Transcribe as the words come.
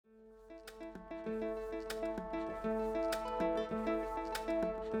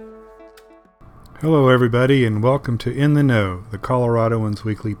Hello everybody and welcome to In the Know, the Coloradoans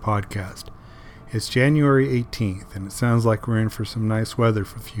Weekly Podcast. It's January 18th and it sounds like we're in for some nice weather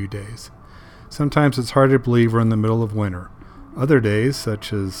for a few days. Sometimes it's hard to believe we're in the middle of winter. Other days,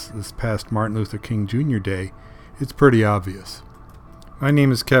 such as this past Martin Luther King Jr. Day, it's pretty obvious. My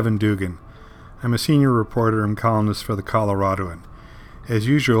name is Kevin Dugan. I'm a senior reporter and columnist for the Coloradoan. As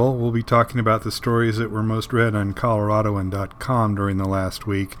usual, we'll be talking about the stories that were most read on Coloradoan.com during the last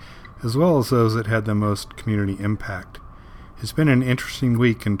week, as well as those that had the most community impact. It's been an interesting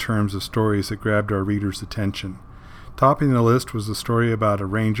week in terms of stories that grabbed our readers' attention. Topping the list was the story about a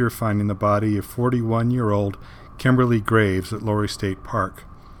ranger finding the body of 41-year-old Kimberlee Graves at Lorry State Park.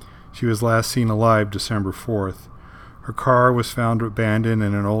 She was last seen alive December 4th. Her car was found abandoned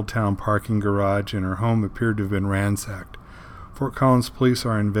in an Old Town parking garage, and her home appeared to have been ransacked. Fort Collins police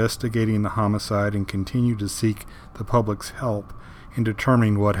are investigating the homicide and continue to seek the public's help in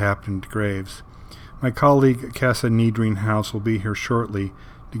determining what happened to Graves. My colleague Cassa Niedringhaus will be here shortly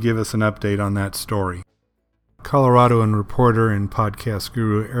to give us an update on that story. Coloradoan reporter and podcast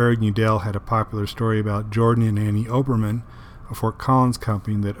guru Eric Udell had a popular story about Jordan and Annie Oberman, a Fort Collins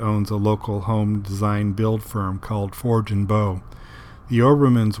company that owns a local home design build firm called Forge and Bow. The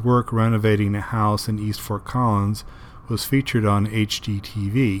Obermans' work renovating a house in East Fort Collins was featured on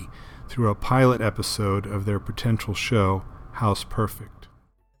HGTV through a pilot episode of their potential show, House Perfect.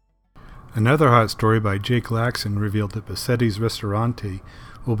 Another hot story by Jake Laxon revealed that Bassetti's Ristorante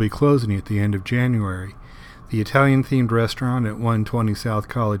will be closing at the end of January. The Italian-themed restaurant at 120 South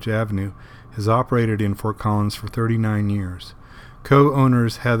College Avenue has operated in Fort Collins for 39 years.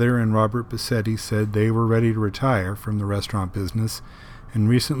 Co-owners Heather and Robert Bassetti said they were ready to retire from the restaurant business and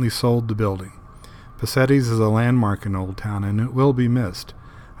recently sold the building. Bassetti's is a landmark in Old Town and it will be missed.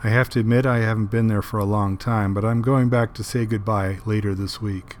 I have to admit I haven't been there for a long time, but I'm going back to say goodbye later this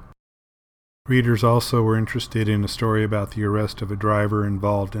week. Readers also were interested in a story about the arrest of a driver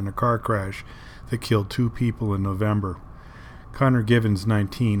involved in a car crash that killed 2 people in November. Connor Givens,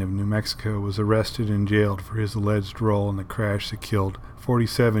 19, of New Mexico, was arrested and jailed for his alleged role in the crash that killed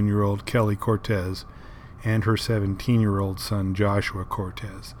 47-year-old Kelly Cortez and her 17-year-old son Joshua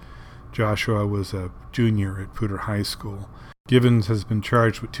Cortez. Joshua was a junior at Poudre High School. Givens has been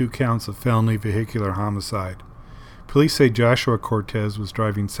charged with 2 counts of felony vehicular homicide. Police say Joshua Cortez was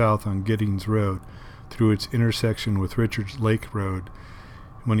driving south on Giddings Road through its intersection with Richards Lake Road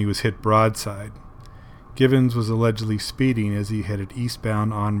when he was hit broadside. Givens was allegedly speeding as he headed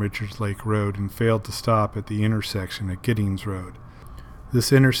eastbound on Richards Lake Road and failed to stop at the intersection at Giddings Road.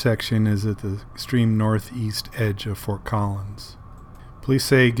 This intersection is at the extreme northeast edge of Fort Collins. Police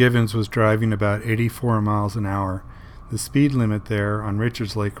say Givens was driving about 84 miles an hour. The speed limit there on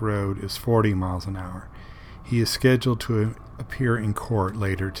Richards Lake Road is 40 miles an hour. He is scheduled to appear in court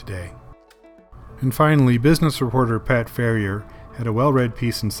later today. And finally, business reporter Pat Ferrier had a well-read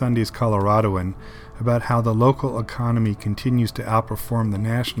piece in Sunday's Coloradoan about how the local economy continues to outperform the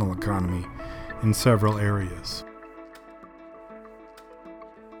national economy in several areas.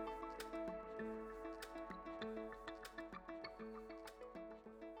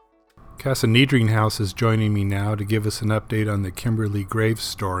 Cassa Niedringhaus is joining me now to give us an update on the Kimberlee Graves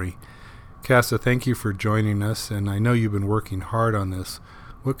story. Cassa, thank you for joining us, and I know you've been working hard on this.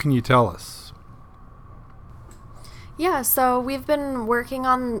 What can you tell us? Yeah, so we've been working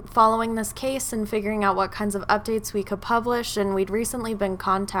on following this case and figuring out what kinds of updates we could publish, and we'd recently been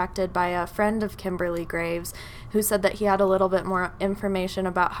contacted by a friend of Kimberlee Graves who said that he had a little bit more information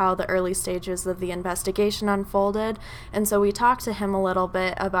about how the early stages of the investigation unfolded, and so we talked to him a little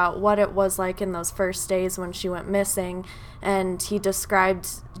bit about what it was like in those first days when she went missing, and he described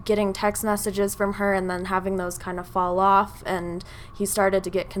getting text messages from her and then having those kind of fall off, and he started to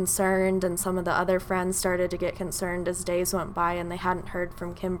get concerned, and some of the other friends started to get concerned as days went by and they hadn't heard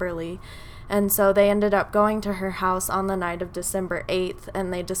from Kimberlee. And so they ended up going to her house on the night of December 8th,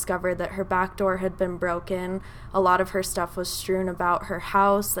 and they discovered that her back door had been broken. A lot of her stuff was strewn about her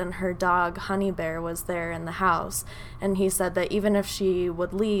house, and her dog, Honey Bear, was there in the house. And he said that even if she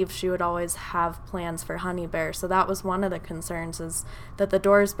would leave, she would always have plans for Honey Bear. So that was one of the concerns, is that the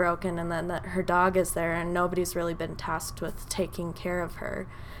door is broken and then that her dog is there, and nobody's really been tasked with taking care of her.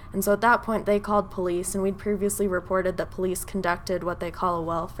 And so at that point, they called police, and we'd previously reported that police conducted what they call a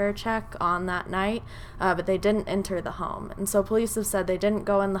welfare check on that night, but they didn't enter the home. And so police have said they didn't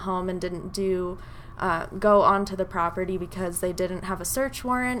go in the home and didn't go onto the property because they didn't have a search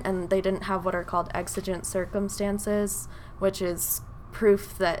warrant, and they didn't have what are called exigent circumstances, which is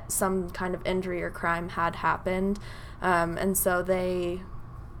proof that some kind of injury or crime had happened. And so they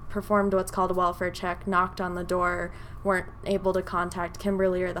performed what's called a welfare check, knocked on the door, weren't able to contact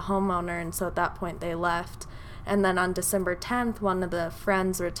Kimberlee or the homeowner, and so at that point they left. And then on December 10th, one of the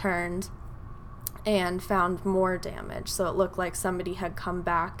friends returned and found more damage. So it looked like somebody had come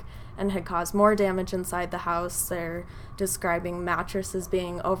back and had caused more damage inside the house. They're describing mattresses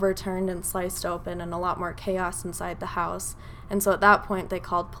being overturned and sliced open and a lot more chaos inside the house. And so at that point they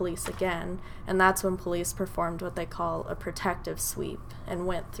called police again, and that's when police performed what they call a protective sweep and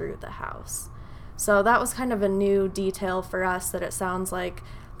went through the house. So that was kind of a new detail for us, that it sounds like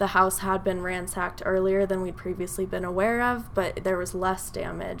the house had been ransacked earlier than we'd previously been aware of, but there was less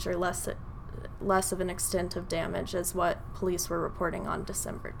damage, or less of an extent of damage, as what police were reporting on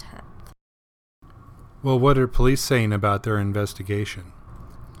December 10th. Well, what are police saying about their investigation?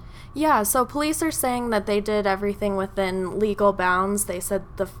 Yeah, so police are saying that they did everything within legal bounds. They said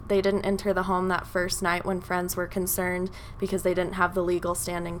they didn't enter the home that first night when friends were concerned because they didn't have the legal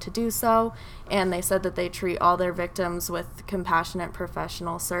standing to do so, and they said that they treat all their victims with compassionate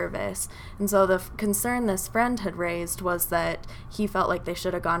professional service. And so the concern this friend had raised was that he felt like they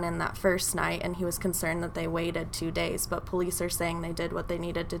should have gone in that first night, and he was concerned that they waited 2 days, but police are saying they did what they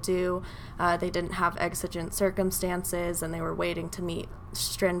needed to do. They didn't have exigent circumstances, and they were waiting to meet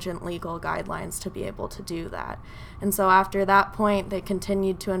stringent legal guidelines to be able to do that. And so after that point, they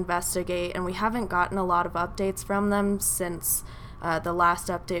continued to investigate, and we haven't gotten a lot of updates from them since the last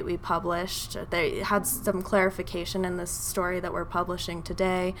update we published. They had some clarification in this story that we're publishing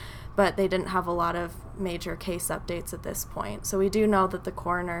today, but they didn't have a lot of major case updates at this point. So we do know that the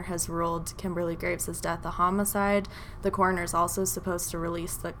coroner has ruled Kimberlee Graves' death a homicide. The coroner is also supposed to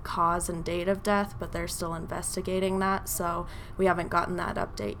release the cause and date of death, but they're still investigating that, so we haven't gotten that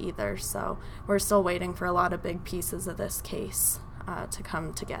update either. So we're still waiting for a lot of big pieces of this case to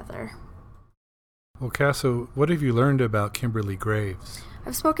come together. Well, Cassa, what have you learned about Kimberlee Graves?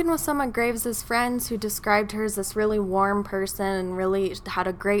 I've spoken with some of Graves' friends who described her as this really warm person and really had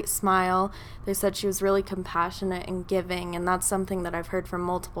a great smile. They said she was really compassionate and giving, and that's something that I've heard from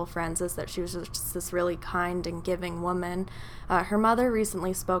multiple friends, is that she was just this really kind and giving woman. Her mother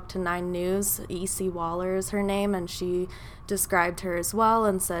recently spoke to 9 News. E.C. Waller is her name, and she described her as well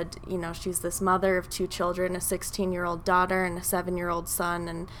and said, she's this mother of 2 children, a 16-year-old daughter and a 7-year-old son.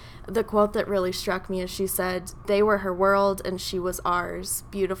 And the quote that really struck me is she said, "They were her world and she was ours,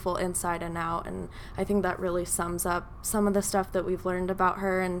 beautiful inside and out." And I think that really sums up some of the stuff that we've learned about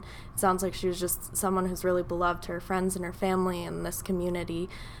her, and it sounds like she was just someone who's really beloved to her friends and her family and this community.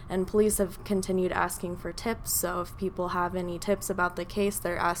 And police have continued asking for tips, so if people have any tips about the case,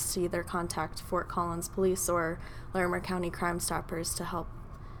 they're asked to either contact Fort Collins Police or Larimer County Crime Stoppers to help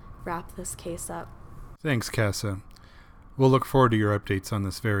wrap this case up. Thanks, Cassa. We'll look forward to your updates on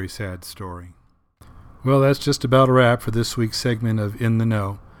this very sad story. Well, that's just about a wrap for this week's segment of In the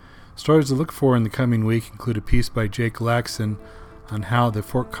Know. Stories to look for in the coming week include a piece by Jake Laxon on how the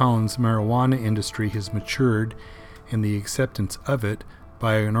Fort Collins marijuana industry has matured and the acceptance of it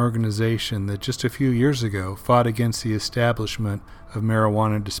by an organization that just a few years ago fought against the establishment of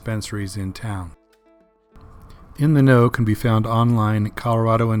marijuana dispensaries in town. In the Know can be found online at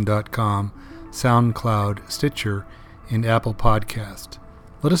coloradoan.com, SoundCloud, Stitcher, and Apple Podcast.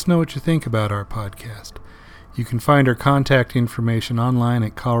 Let us know what you think about our podcast. You can find our contact information online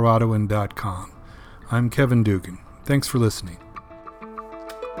at coloradoan.com. I'm Kevin Dugan. Thanks for listening.